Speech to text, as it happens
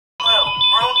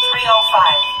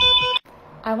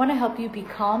I want to help you be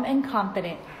calm and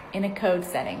confident in a code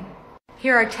setting.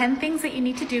 Here are 10 things that you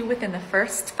need to do within the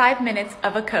first 5 minutes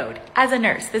of a code. As a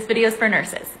nurse, this video is for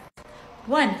nurses.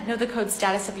 1, know the code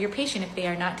status of your patient. If they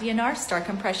are not DNR, start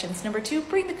compressions. Number 2,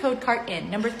 bring the code cart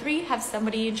in. Number 3, have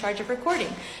somebody in charge of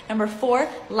recording. Number 4,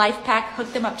 LifePak,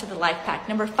 hook them up to the LifePak.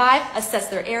 Number 5, assess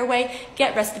their airway,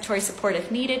 get respiratory support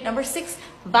if needed. Number 6,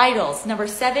 vitals. Number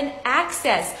 7,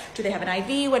 access. Do they have an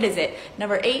IV? What is it?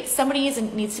 Number 8, somebody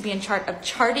needs to be in charge of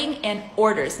charting and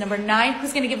orders. Number 9,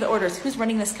 who's going to give the orders? Who's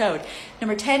running this code?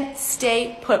 Number 10,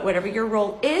 stay put. Whatever your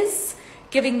role is,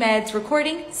 giving meds,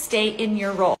 recording, stay in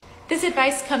your role. This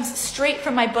advice comes straight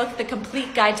from my book, The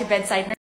Complete Guide to Bedside Nursing.